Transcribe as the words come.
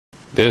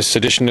This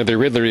edition of the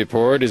Ridley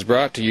Report is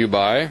brought to you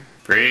by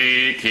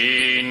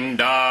Freaking.com.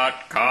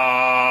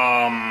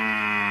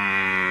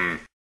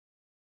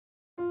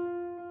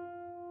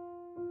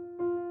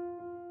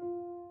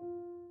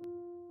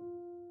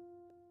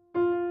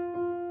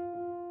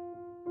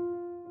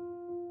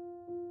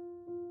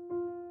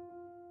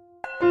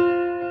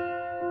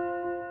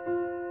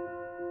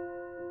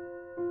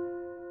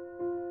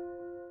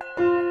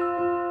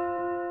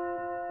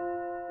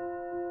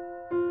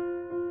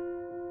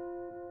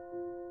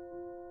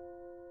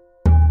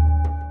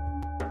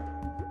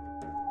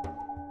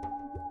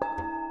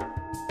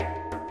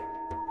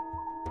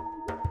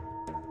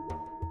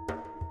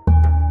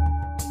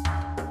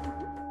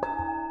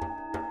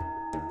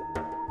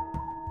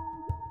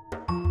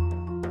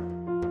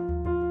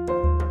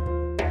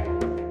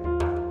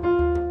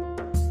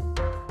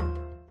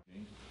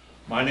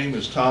 My name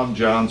is Tom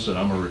Johnson.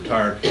 I'm a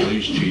retired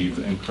police chief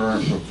and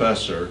current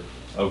professor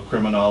of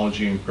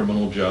criminology and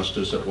criminal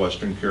justice at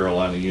Western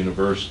Carolina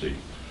University.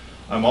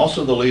 I'm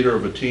also the leader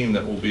of a team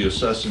that will be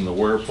assessing the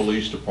Weare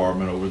Police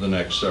Department over the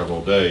next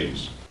several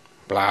days.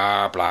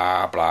 blah,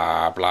 blah,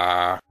 blah,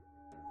 blah.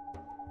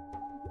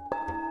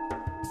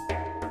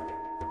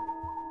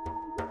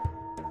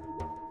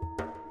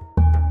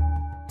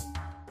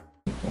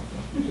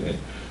 Okay.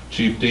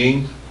 Chief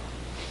Dean?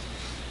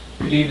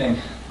 Good evening.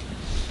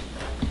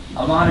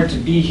 I'm honored to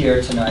be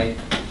here tonight.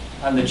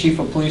 I'm the Chief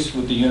of Police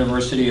with the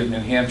University of New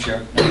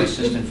Hampshire and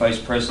Assistant Vice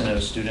President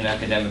of Student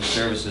Academic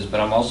Services, but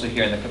I'm also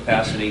here in the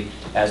capacity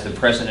as the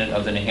President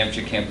of the New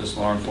Hampshire Campus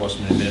Law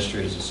Enforcement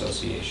Administrators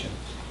Association.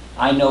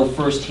 I know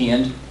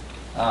firsthand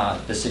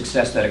the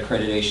success that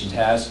accreditation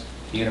has.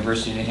 The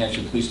University of New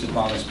Hampshire Police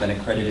Department has been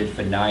accredited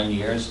for 9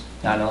 years,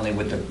 not only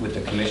with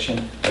the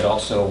Commission, but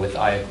also with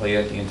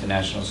CALEA, the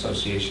International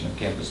Association of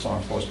Campus Law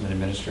Enforcement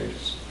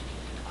Administrators.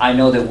 I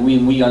know that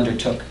when we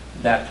undertook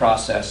that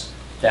process,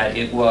 that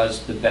it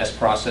was the best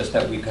process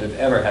that we could have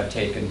ever have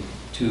taken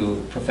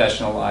to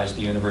professionalize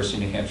the University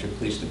of New Hampshire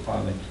Police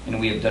Department, and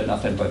we have done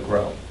nothing but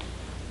grow.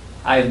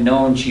 I have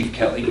known Chief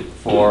Kelly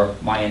for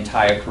my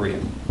entire career,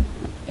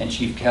 and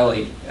Chief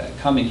Kelly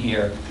coming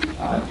here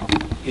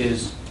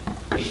is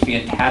a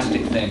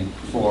fantastic thing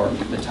for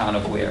the town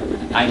of Weare.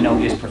 I know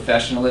his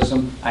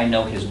professionalism, I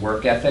know his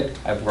work ethic,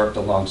 I've worked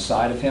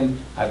alongside of him,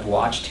 I've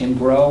watched him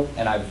grow,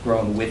 and I've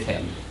grown with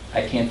him.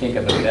 I can't think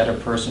of a better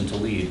person to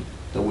lead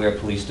the Weare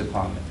Police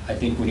Department. I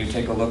think when you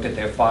take a look at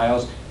their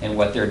files and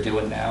what they're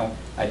doing now,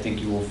 I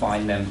think you will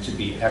find them to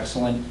be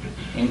excellent,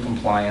 in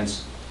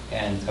compliance,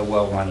 and a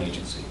well-run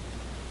agency.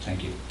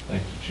 Thank you.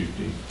 Thank you, Chief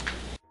Dean.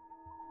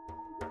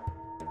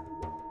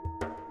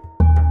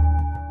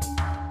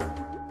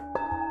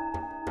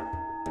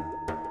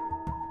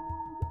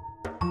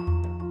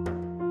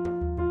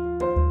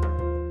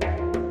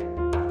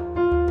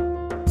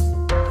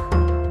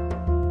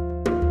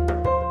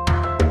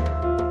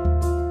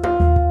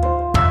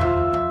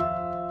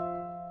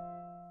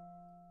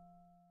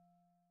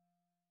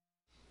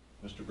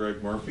 Mr.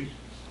 Greg Murphy.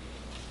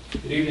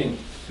 Good evening.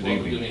 Good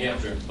Welcome evening. to New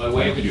Hampshire. By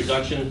way of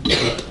introduction,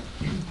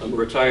 I'm a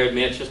retired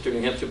Manchester,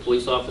 New Hampshire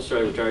police officer.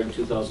 I retired in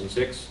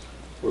 2006.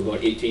 We're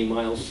about 18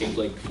 miles, seems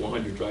like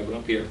 400 driving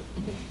up here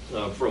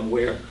from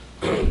Weare.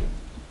 I'm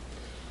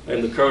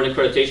the current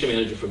accreditation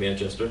manager for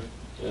Manchester.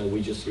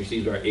 We just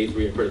received our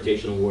A3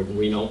 accreditation award in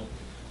Reno,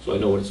 so I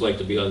know what it's like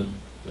to be on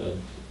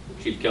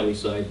Chief Kelly's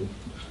side and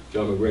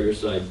John McGregor's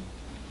side.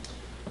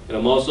 And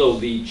I'm also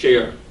the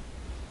chair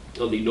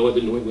of the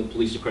Northern New England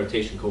Police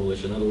Accreditation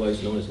Coalition,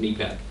 otherwise known as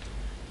NEPAC.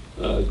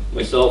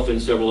 Myself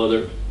and several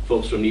other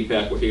folks from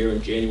NEPAC were here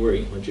in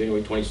January, on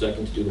January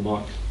 22nd, to do the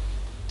mock.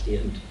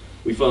 And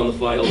we found the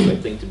files, I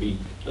think, to be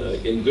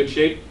in good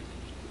shape.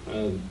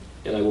 And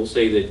I will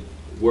say that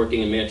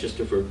working in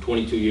Manchester for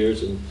 22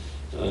 years and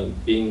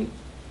being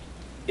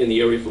in the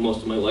area for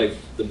most of my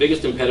life, the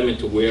biggest impediment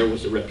to Weare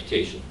was the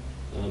reputation.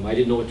 I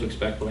didn't know what to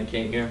expect when I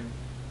came here.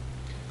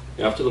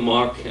 After the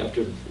mock,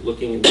 after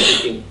looking and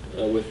speaking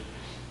with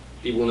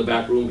people in the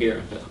back room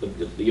here,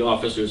 the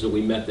officers that we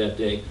met that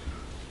day,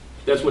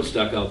 that's what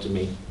stuck out to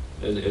me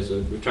as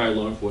a retired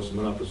law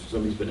enforcement officer.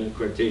 Somebody's been in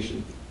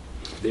accreditation.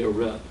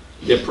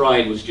 Their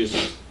pride was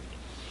just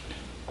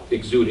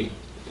exuding.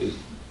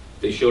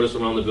 They showed us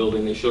around the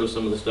building. They showed us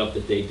some of the stuff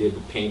that they did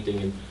with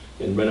painting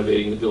and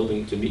renovating the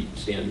building to meet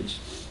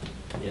standards.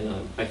 And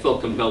I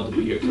felt compelled to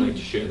be here tonight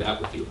to share that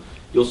with you.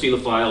 You'll see the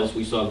files.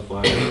 We saw the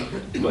files.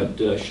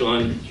 But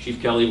Sean, Chief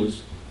Kelly,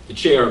 was the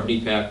chair of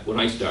NEPAC when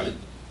I started.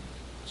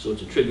 So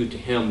it's a tribute to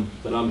him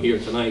that I'm here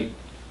tonight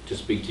to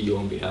speak to you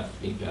on behalf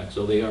of NEPAC.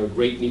 So they are a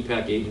great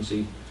NEPAC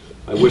agency.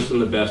 I wish them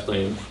the best. I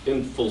am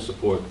in full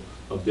support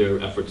of their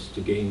efforts to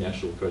gain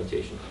national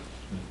accreditation.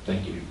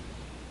 Thank you.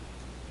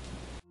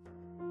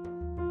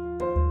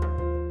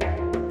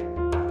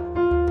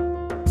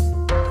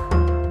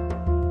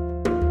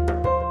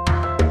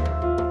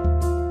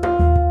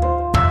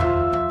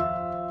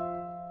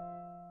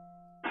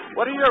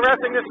 What are you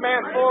arresting this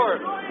man for?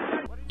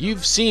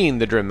 You've seen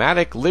the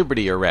dramatic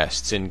Liberty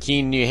arrests in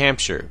Keene, New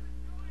Hampshire.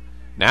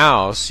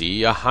 Now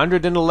see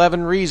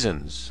 111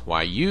 reasons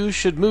why you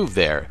should move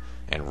there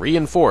and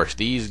reinforce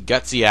these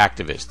gutsy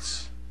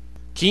activists.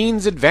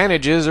 Keene's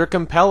advantages are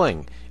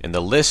compelling, and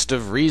the list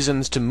of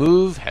reasons to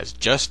move has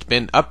just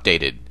been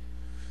updated.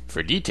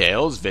 For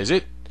details,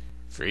 visit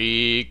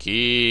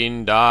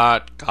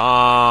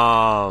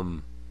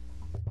freekeene.com.